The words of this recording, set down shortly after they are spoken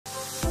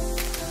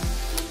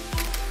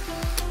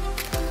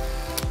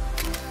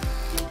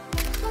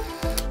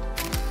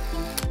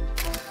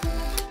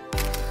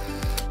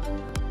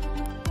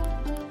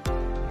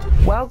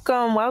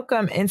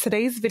Welcome. In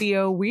today's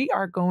video, we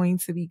are going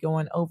to be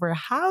going over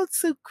how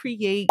to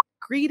create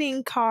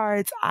greeting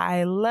cards.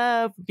 I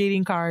love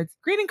greeting cards.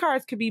 Greeting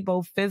cards could be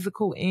both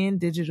physical and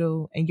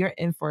digital, and you're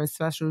in for a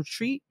special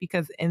treat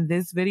because in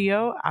this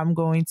video, I'm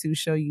going to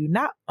show you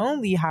not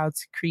only how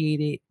to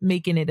create it,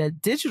 making it a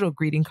digital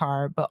greeting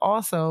card, but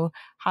also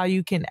how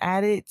you can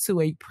add it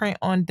to a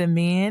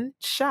print-on-demand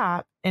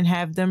shop and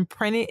have them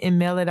print it and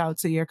mail it out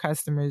to your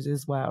customers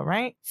as well,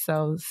 right?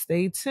 So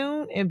stay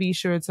tuned and be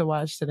sure to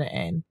watch to the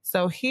end.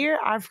 So here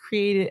I've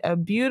created a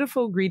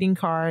beautiful greeting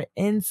card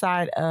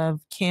inside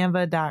of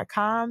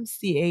canva.com,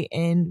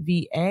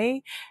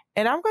 C-A-N-V-A.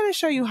 And I'm going to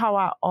show you how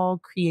I all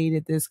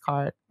created this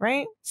card,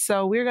 right?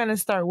 So we're going to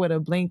start with a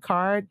blank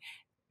card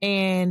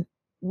and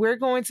we're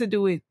going to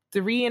do it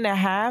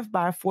 3.5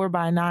 by 4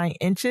 by 9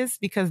 inches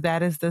because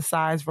that is the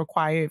size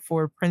required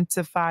for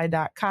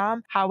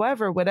Printify.com.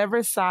 However,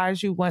 whatever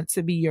size you want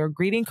to be your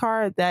greeting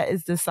card, that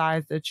is the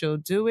size that you'll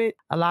do it.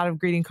 A lot of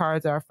greeting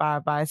cards are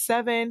 5 by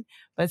 7,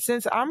 but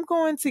since I'm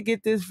going to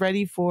get this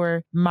ready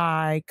for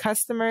my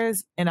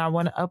customers and I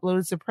want to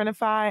upload it to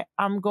Printify,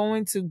 I'm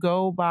going to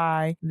go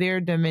by their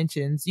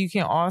dimensions. You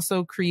can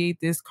also create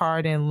this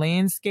card in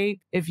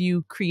landscape if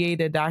you create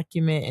a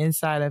document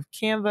inside of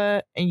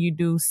Canva and you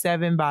do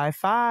 7 by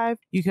 5.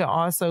 You can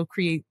also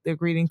create the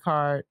greeting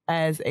card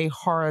as a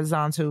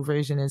horizontal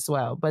version as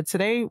well. But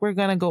today we're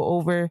going to go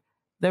over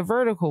the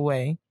vertical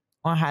way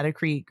on how to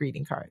create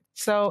greeting cards.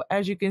 So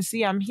as you can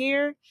see, I'm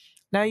here.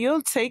 Now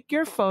you'll take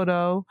your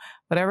photo,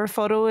 whatever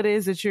photo it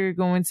is that you're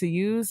going to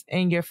use,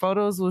 and your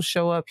photos will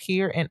show up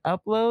here in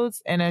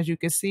uploads. And as you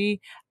can see,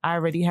 I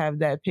already have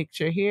that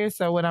picture here.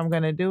 So what I'm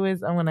going to do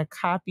is I'm going to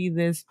copy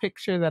this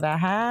picture that I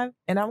have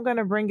and I'm going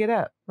to bring it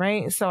up,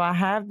 right? So I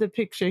have the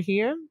picture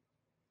here.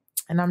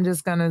 And I'm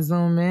just going to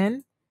zoom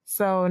in.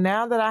 So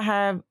now that I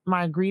have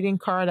my greeting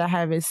card, I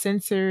have it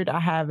centered. I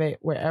have it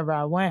wherever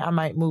I want. I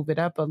might move it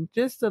up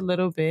just a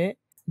little bit,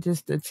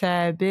 just a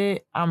tad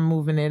bit. I'm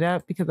moving it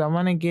up because I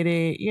want to get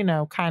it,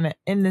 kind of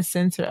in the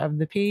center of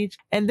the page.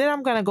 And then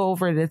I'm going to go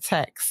over the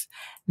text.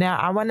 Now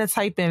I want to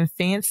type in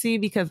fancy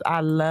because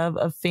I love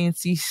a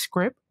fancy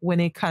script when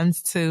it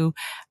comes to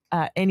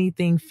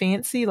anything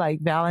fancy like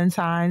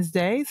Valentine's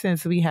Day,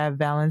 since we have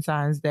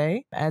Valentine's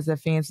Day as a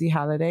fancy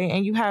holiday.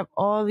 And you have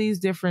all these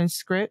different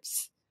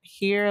scripts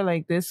here.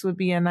 Like this would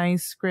be a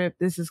nice script.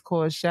 This is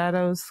called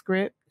shadow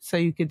script. So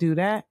you could do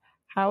that.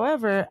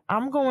 However,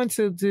 I'm going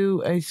to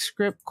do a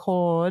script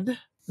called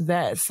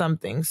that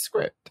something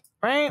script,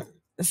 right?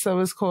 So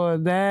it's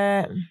called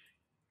that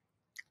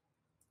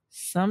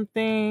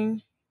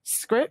something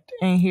script.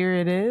 And here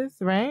it is,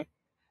 right?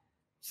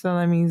 So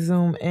let me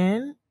zoom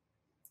in.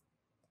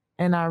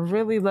 And I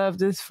really love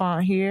this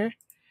font here.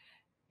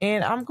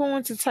 And I'm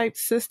going to type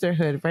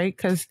sisterhood, right?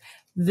 Because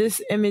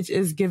this image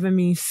is giving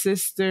me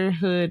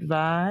sisterhood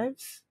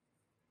vibes.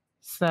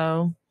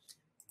 So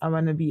I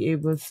want to be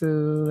able to,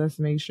 let's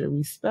make sure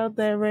we spelled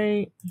that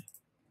right.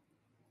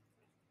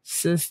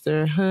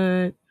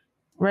 Sisterhood,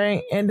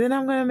 right? And then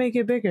I'm going to make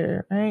it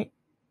bigger, right?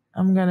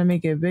 I'm going to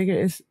make it bigger.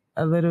 It's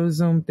a little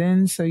zoomed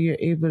in so you're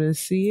able to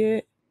see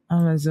it. I'm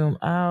going to zoom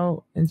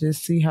out and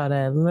just see how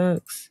that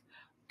looks.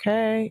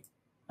 Okay.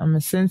 I'm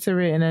going to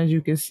center it, and as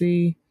you can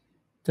see,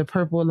 the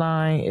purple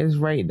line is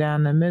right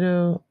down the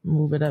middle.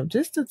 Move it up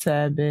just a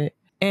tad bit.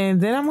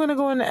 And then I'm going to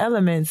go into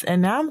elements,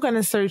 and now I'm going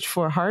to search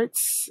for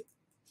hearts.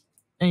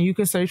 And you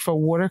can search for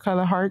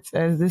watercolor hearts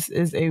as this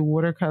is a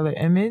watercolor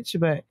image,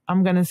 but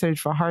I'm going to search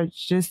for hearts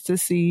just to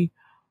see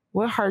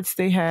what hearts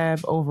they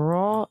have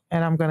overall.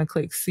 And I'm going to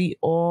click see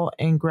all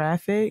in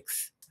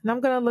graphics. And I'm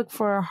going to look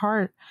for a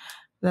heart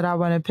that I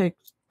want to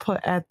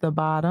put at the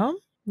bottom.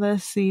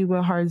 Let's see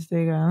what hearts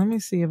they got. Let me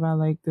see if I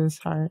like this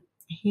heart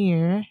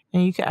here.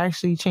 And you can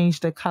actually change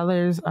the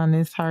colors on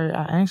this heart.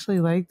 I actually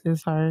like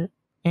this heart.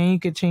 And you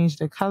could change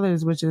the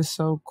colors, which is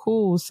so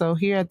cool. So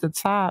here at the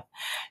top,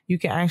 you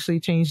can actually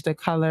change the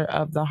color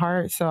of the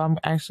heart. So I'm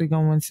actually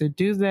going to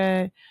do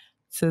that.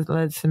 So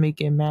let's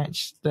make it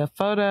match the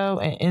photo.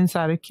 And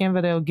inside of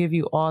Canva, they'll give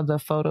you all the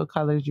photo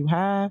colors you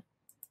have.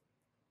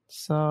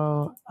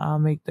 So I'll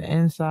make the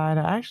inside.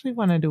 I actually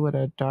want to do it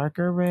a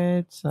darker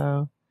red.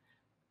 So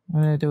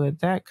I'm going to do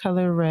it that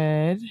color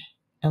red.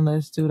 And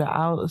let's do the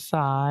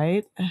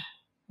outside.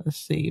 Let's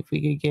see if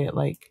we could get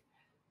like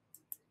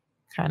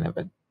kind of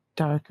a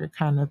darker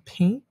kind of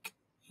pink.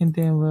 And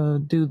then we'll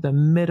do the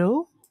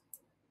middle.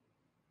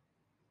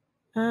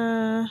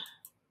 No.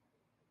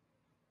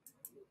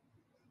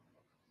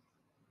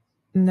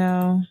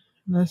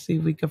 Let's see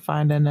if we can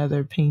find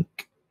another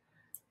pink.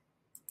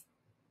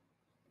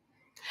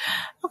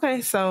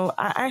 Okay, so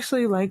I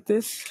actually like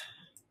this.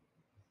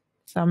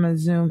 So I'm going to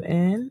zoom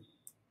in.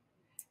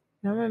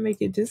 I'm going to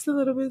make it just a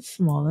little bit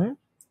smaller.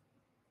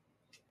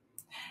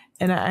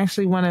 And I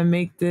actually want to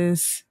make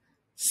this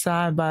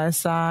side by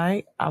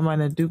side. I'm going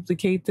to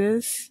duplicate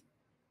this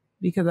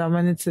because I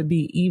want it to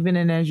be even.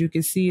 And as you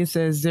can see, it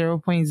says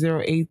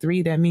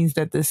 0.083. That means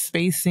that the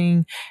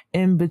spacing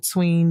in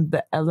between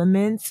the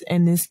elements,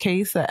 in this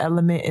case, the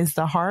element is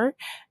the heart,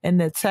 and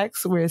the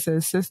text where it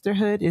says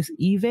sisterhood is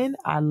even.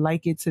 I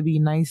like it to be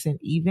nice and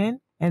even.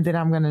 And then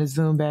I'm going to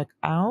zoom back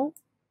out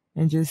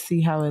and just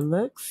see how it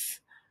looks.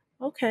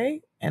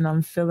 Okay. And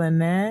I'm filling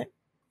that.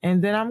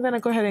 And then I'm going to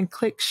go ahead and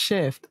click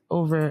shift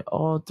over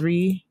all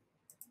three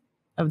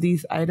of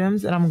these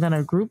items, and I'm going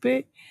to group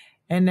it.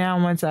 And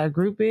now once I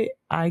group it,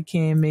 I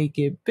can make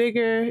it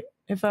bigger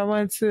if I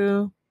want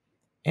to,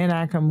 and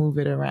I can move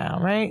it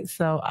around, right?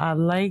 So I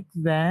like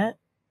that,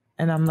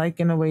 and I'm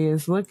liking the way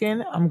it's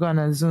looking. I'm going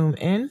to zoom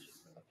in.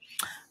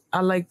 I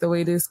like the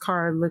way this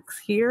card looks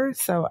here.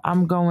 So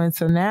I'm going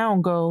to now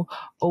go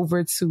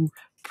over to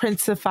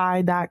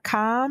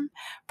Printify.com.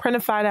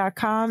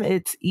 Printify.com,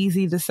 it's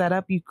easy to set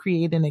up. You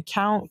create an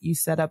account, you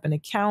set up an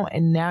account,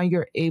 and now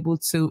you're able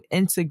to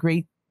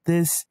integrate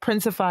this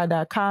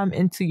Printify.com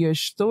into your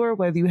store,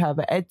 whether you have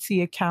an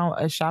Etsy account,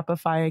 a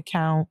Shopify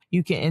account,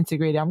 you can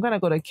integrate it. I'm going to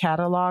go to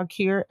catalog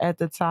here at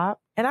the top,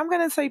 and I'm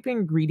going to type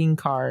in greeting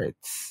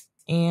cards,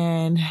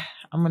 and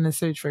I'm going to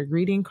search for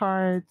greeting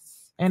cards.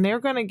 And they're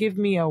going to give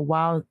me a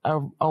wide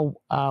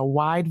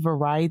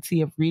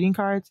variety of greeting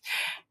cards.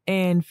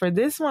 And for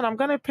this one, I'm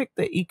going to pick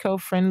the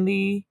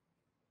eco-friendly.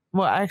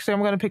 Well, actually, I'm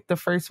going to pick the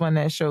first one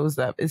that shows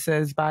up. It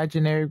says buy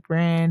generic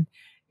brand,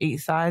 8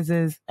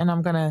 sizes. And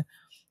I'm going to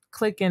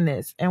click in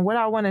this. And what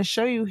I want to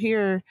show you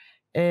here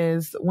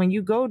is when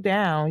you go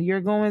down,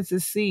 you're going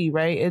to see,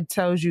 right? It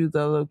tells you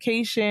the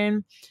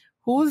location,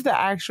 who's the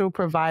actual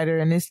provider.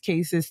 In this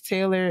case, it's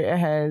Taylor. It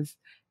has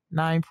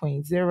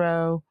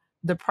 9.0.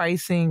 The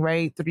pricing,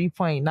 right?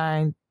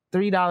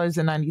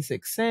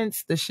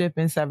 $3.96. The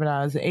shipping,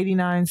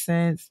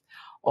 $7.89.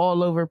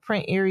 All over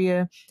print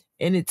area.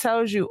 And it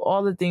tells you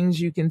all the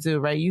things you can do,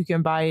 right? You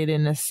can buy it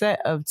in a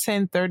set of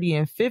 10, 30,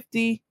 and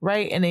 50,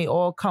 right? And they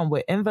all come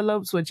with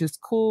envelopes, which is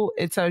cool.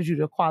 It tells you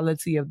the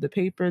quality of the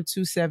paper,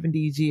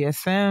 270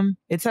 GSM.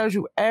 It tells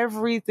you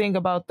everything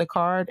about the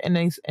card. And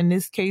in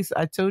this case,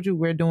 I told you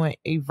we're doing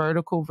a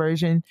vertical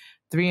version,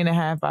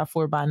 3.5 by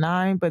 4 by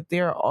 9, but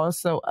there are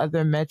also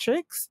other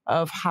metrics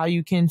of how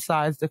you can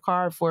size the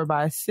card, 4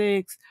 by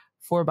 6,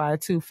 4 by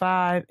 2,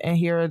 5, and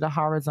here are the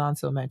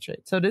horizontal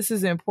metrics. So this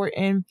is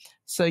important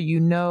so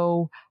you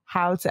know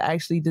how to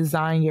actually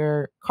design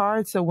your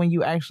card. So when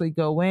you actually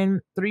go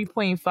in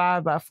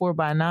 3.5 by 4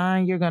 by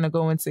 9, you're going to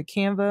go into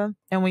Canva.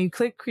 And when you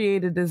click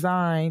create a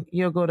design,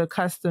 you'll go to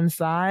custom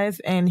size,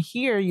 and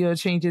here you'll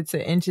change it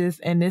to inches.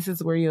 And this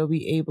is where you'll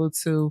be able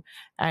to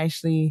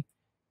actually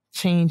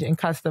change and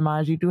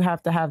customize. You do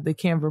have to have the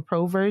Canva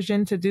Pro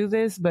version to do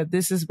this, but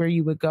this is where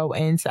you would go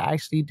in to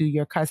actually do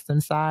your custom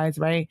size,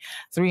 right?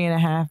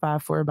 3.5 by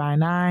 4 by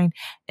 9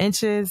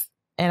 inches.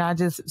 And I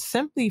just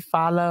simply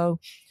follow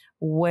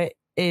what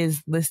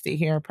is listed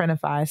here in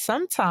Printify.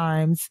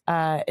 Sometimes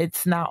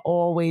it's not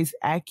always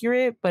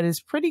accurate, but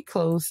it's pretty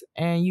close,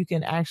 and you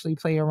can actually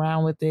play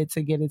around with it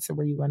to get it to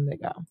where you want it to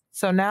go.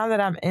 So now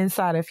that I'm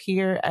inside of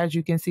here, as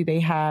you can see, they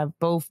have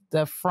both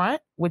the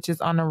front, which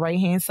is on the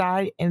right-hand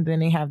side, and then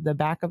they have the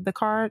back of the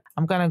card.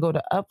 I'm going to go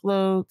to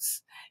uploads.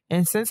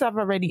 And since I've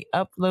already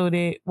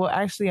uploaded, well,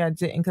 actually I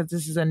didn't because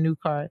this is a new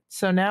card.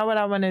 So now what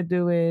I want to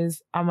do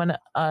is I'm going to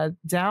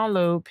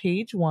download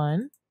page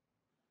 1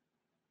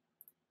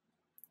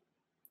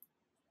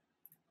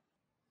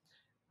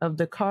 of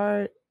the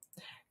card,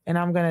 and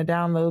I'm going to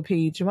download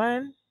page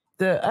 1.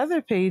 The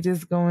other page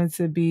is going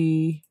to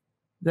be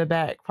the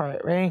back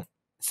part, right?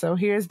 So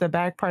here's the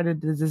back part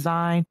of the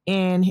design.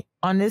 And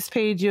on this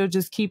page, you'll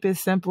just keep it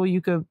simple.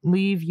 You could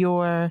leave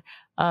your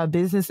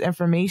business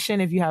information.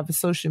 If you have a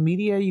social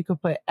media, you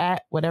could put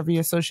at whatever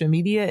your social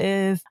media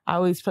is. I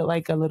always put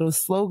like a little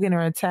slogan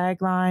or a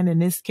tagline. In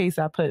this case,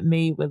 I put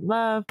made with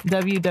love,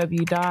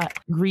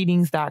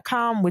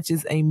 www.greetings.com, which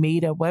is a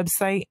made up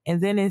website. And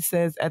then it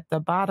says at the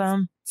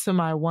bottom, to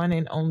my one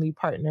and only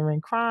partner in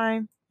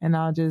crime. And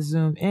I'll just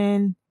zoom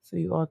in so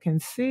you all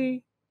can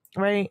see,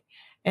 right?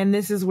 And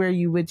this is where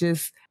you would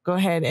just go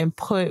ahead and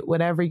put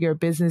whatever your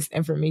business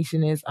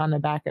information is on the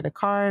back of the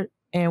card.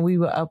 And we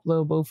will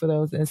upload both of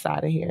those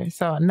inside of here.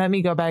 So let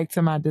me go back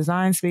to my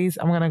design space.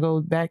 I'm going to go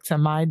back to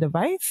my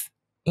device,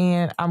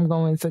 and I'm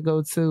going to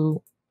go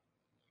to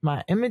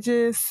my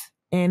images,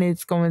 and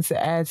it's going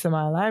to add to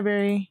my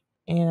library,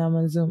 and I'm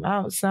going to zoom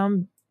out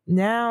some.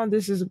 Now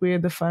this is where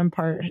the fun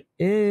part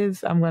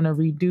is. I'm going to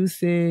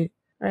reduce it,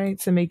 right,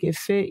 to make it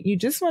fit. You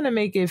just want to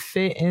make it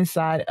fit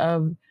inside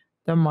of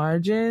the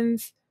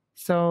margins.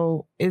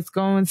 So it's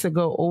going to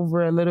go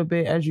over a little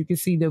bit, as you can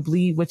see, the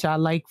bleed, which I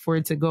like for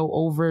it to go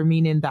over,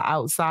 meaning the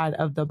outside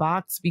of the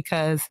box,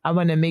 because I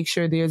want to make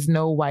sure there's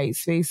no white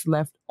space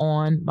left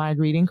on my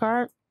greeting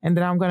card. And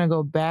then I'm going to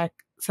go back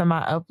to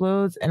my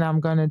uploads, and I'm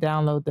going to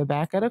download the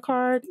back of the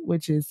card,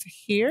 which is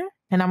here.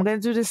 And I'm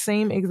going to do the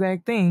same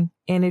exact thing.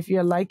 And if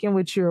you're liking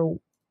what you're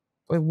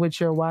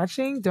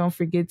watching, don't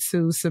forget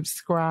to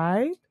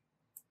subscribe.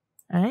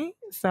 All right.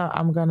 So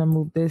I'm going to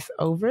move this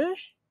over.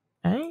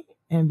 All right.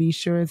 And be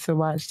sure to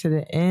watch to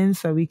the end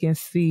so we can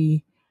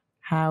see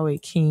how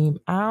it came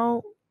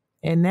out.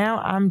 And now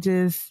I'm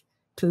just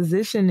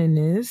positioning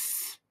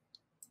this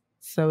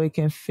so it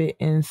can fit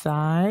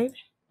inside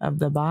of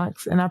the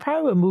box. And I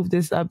probably would move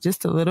this up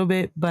just a little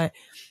bit, but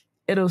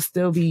it'll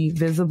still be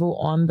visible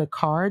on the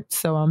card,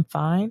 so I'm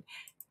fine.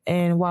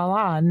 And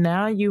voila,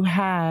 now you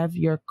have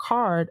your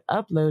card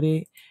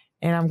uploaded,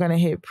 and I'm going to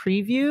hit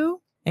preview,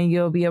 and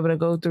you'll be able to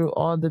go through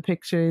all the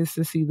pictures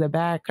to see the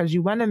back, because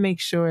you want to make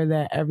sure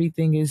that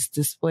everything is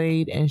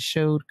displayed and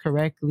showed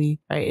correctly,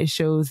 right? It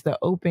shows the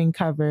open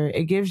cover.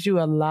 It gives you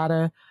a lot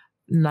of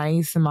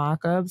nice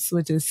mock-ups,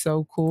 which is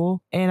so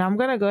cool. And I'm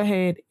going to go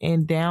ahead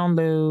and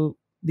download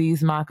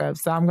these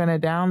mock-ups. So I'm going to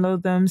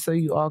download them so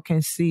you all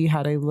can see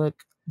how they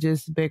look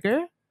just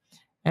bigger.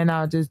 And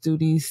I'll just do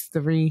these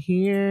 3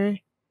 here.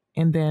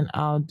 And then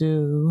I'll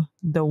do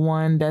the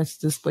one that's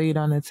displayed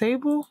on the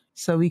table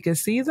so we can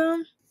see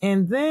them.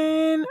 And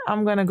then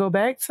I'm going to go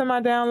back to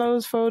my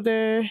downloads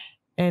folder.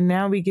 And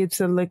now we get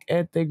to look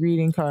at the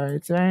greeting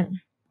cards, right?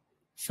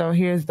 So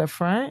here's the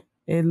front.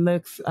 It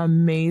looks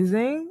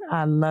amazing.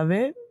 I love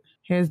it.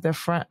 Here's the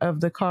front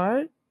of the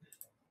card.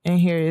 And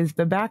here is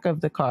the back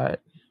of the card,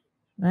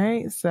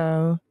 right?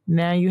 So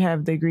now you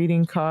have the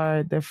greeting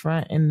card, the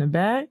front and the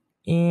back.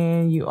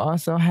 And you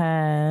also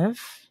have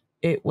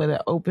it with an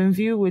open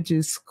view, which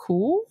is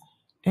cool.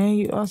 And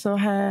you also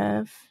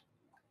have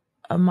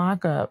a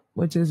mock-up,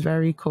 which is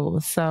very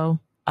cool. So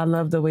I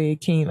love the way it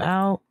came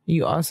out.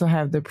 You also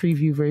have the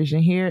preview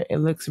version here. It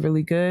looks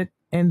really good.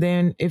 And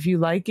then if you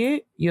like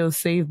it, you'll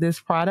save this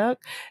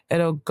product.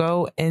 It'll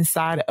go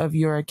inside of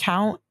your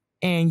account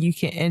and you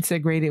can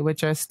integrate it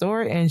with your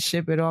store and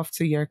ship it off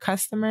to your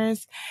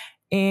customers.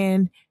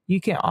 And you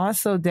can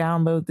also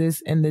download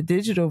this in the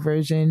digital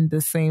version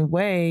the same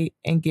way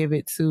and give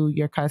it to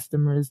your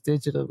customers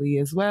digitally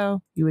as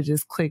well. You would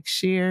just click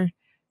share,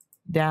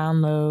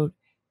 download.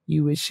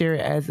 You would share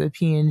it as a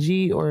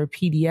PNG or a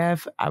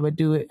PDF. I would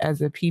do it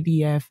as a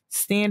PDF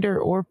standard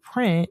or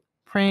print,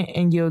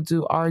 and you'll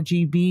do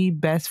RGB,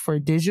 best for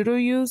digital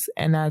use.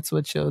 And that's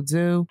what you'll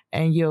do.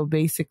 And you'll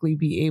basically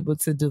be able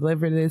to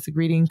deliver this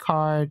greeting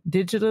card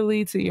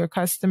digitally to your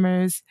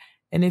customers.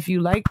 And if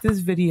you like this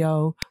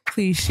video,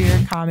 please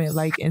share, comment,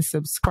 like, and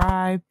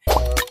subscribe.